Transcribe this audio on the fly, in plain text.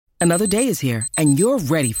Another day is here, and you're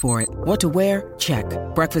ready for it. What to wear? Check.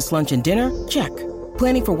 Breakfast, lunch, and dinner? Check.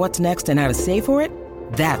 Planning for what's next and how to save for it?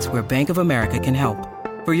 That's where Bank of America can help.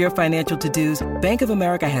 For your financial to-dos, Bank of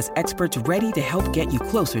America has experts ready to help get you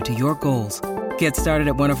closer to your goals. Get started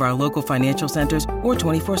at one of our local financial centers or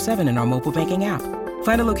 24/7 in our mobile banking app.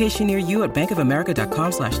 Find a location near you at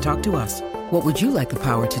bankofamerica.com/talktous. What would you like the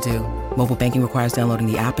power to do? Mobile banking requires downloading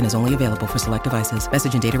the app and is only available for select devices.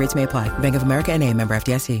 Message and data rates may apply. Bank of America N.A., member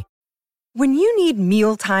FDIC. When you need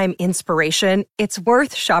mealtime inspiration, it's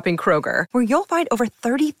worth shopping Kroger, where you'll find over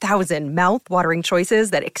 30,000 mouth-watering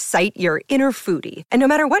choices that excite your inner foodie. And no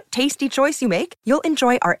matter what tasty choice you make, you'll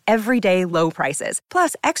enjoy our everyday low prices,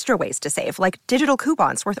 plus extra ways to save, like digital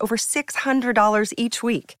coupons worth over $600 each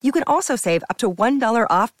week. You can also save up to $1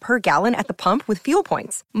 off per gallon at the pump with fuel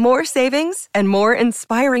points. More savings and more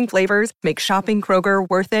inspiring flavors make shopping Kroger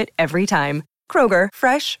worth it every time. Kroger,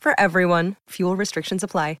 fresh for everyone. Fuel restrictions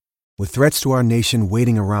apply. With threats to our nation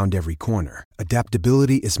waiting around every corner,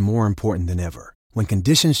 adaptability is more important than ever. When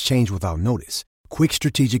conditions change without notice, quick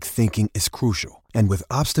strategic thinking is crucial. And with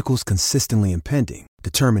obstacles consistently impending,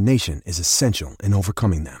 determination is essential in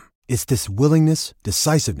overcoming them. It's this willingness,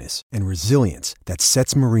 decisiveness, and resilience that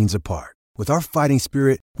sets Marines apart. With our fighting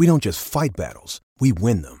spirit, we don't just fight battles, we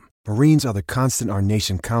win them. Marines are the constant our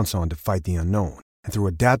nation counts on to fight the unknown. And through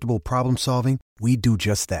adaptable problem solving, we do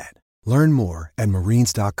just that. Learn more at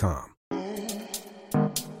marines.com.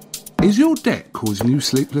 Is your debt causing you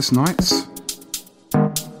sleepless nights?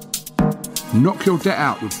 Knock your debt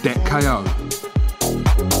out with Debt KO.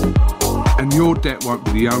 And your debt won't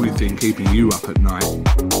be the only thing keeping you up at night.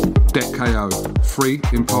 Debt KO. Free,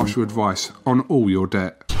 impartial advice on all your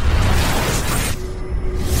debt.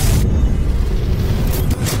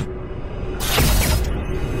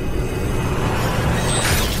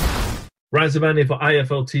 Razabani for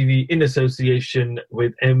IFL TV in association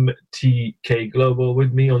with MTK Global.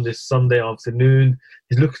 With me on this Sunday afternoon.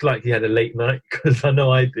 It looks like he had a late night, because I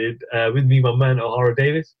know I did. With me, my man, Ohara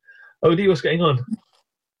Davies. OD, what's going on?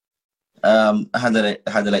 I had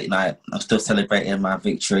a late night. I'm still celebrating my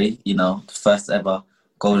victory, the first ever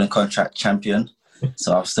golden contract champion.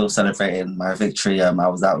 So I'm still celebrating my victory. I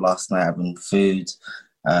was out last night having food,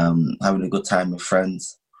 having a good time with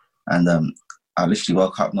friends. And I literally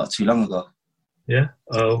woke up not too long ago. Yeah?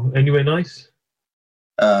 Oh, anywhere nice?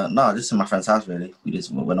 No, just in my friend's house, really. We just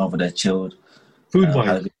went over there, chilled.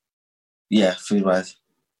 Food-wise? Yeah, food-wise.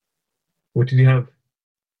 What did you have?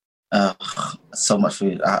 So much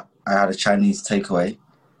food. I had a Chinese takeaway.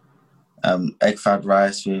 Egg fried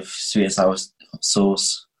rice with sweet and sour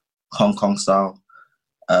sauce, Hong Kong style.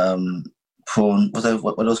 Prawn. What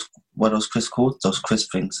are those crisps called? Those crisp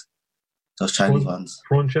things. Those Chinese ones.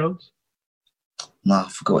 Prawn shells? No, I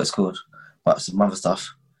forgot what it's called. But some other stuff.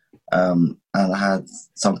 And I had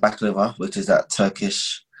some baklava, which is that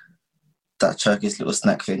Turkish little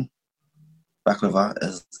snack thing. Baklava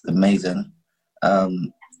is amazing. I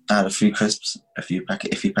had a few crisps, a few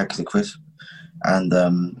packets of crisps, and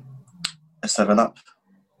a 7-Up.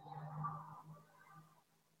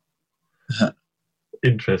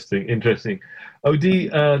 Interesting. OD,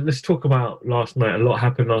 let's talk about last night. A lot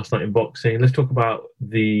happened last night in boxing. Let's talk about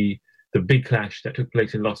the big clash that took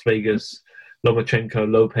place in Las Vegas.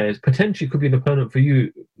 Lomachenko, Lopez, potentially could be an opponent for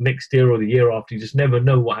you next year or the year after. You just never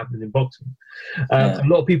know what happens in boxing. A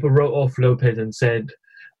lot of people wrote off Lopez and said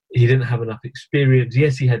he didn't have enough experience.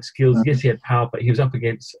 Yes, he had skills. Yes, he had power, but he was up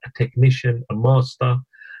against a technician, a master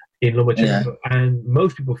in Lomachenko. Yeah. And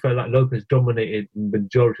most people felt like Lopez dominated the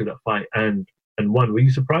majority of that fight and won. Were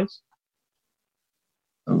you surprised?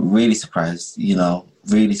 Really surprised,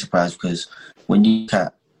 really surprised, because when you look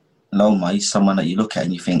at Loma, he's someone that you look at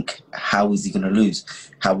and you think, how is he going to lose?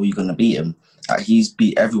 How are you going to beat him? He's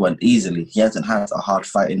beat everyone easily. He hasn't had a hard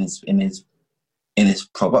fight in his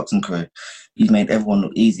pro boxing career. He's made everyone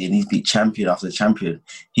look easy, and he's beat champion after champion.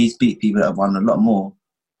 He's beat people that have won a lot more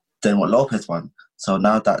than what Lopez won. So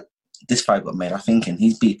now that this fight got made, I'm thinking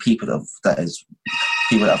he's beat people that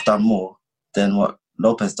have done more than what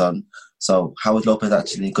Lopez done. So how is Lopez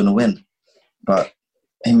actually going to win? But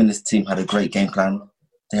him and his team had a great game plan.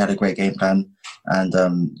 They had a great game plan, and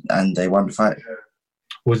they won the fight.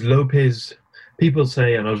 Was Lopez... People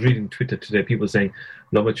say, and I was reading Twitter today, people saying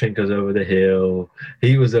Lomachenko's over the hill,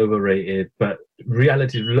 he was overrated, but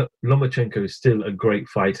reality, Lomachenko is still a great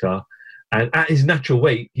fighter, and at his natural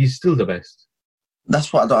weight, he's still the best.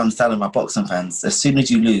 That's what I don't understand with my boxing fans. As soon as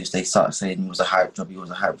you lose, they start saying he was a hype job.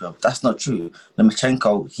 That's not true.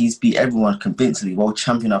 Lomachenko, he's beat everyone convincingly, world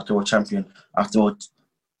champion after world champion after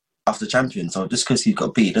champion. So just because he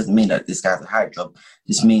got beat doesn't mean that this guy's a hype job.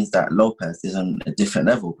 This means that Lopez is on a different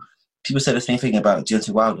level. people say the same thing about Deontay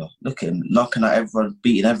Wilder. Look at him, knocking out everyone,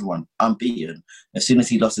 beating everyone, unbeaten. As soon as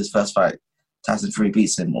he lost his first fight, Tyson Fury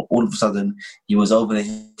beats him. All of a sudden, he was over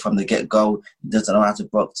there from the get-go. He doesn't know how to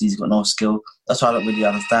box. He's got no skill. That's what I don't really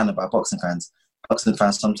understand about boxing fans. Boxing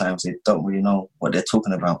fans, sometimes they don't really know what they're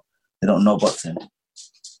talking about. They don't know boxing.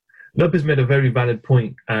 Lopez made a very valid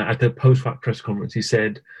point at the post-fight press conference. He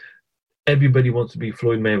said, everybody wants to be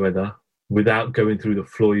Floyd Mayweather without going through the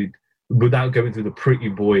pretty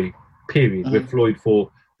boy period. We're Floyd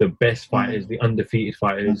for the best fighters, the undefeated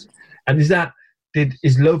fighters. And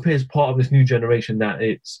is Lopez part of this new generation that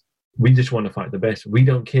we just want to fight the best? We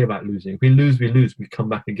don't care about losing. If we lose, we come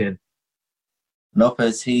back again.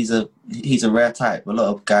 Lopez, he's a rare type. A lot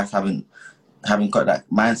of guys haven't got that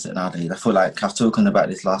mindset nowadays. I feel like I was talking about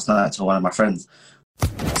this last night to one of my friends.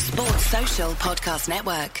 Sports Social Podcast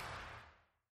Network.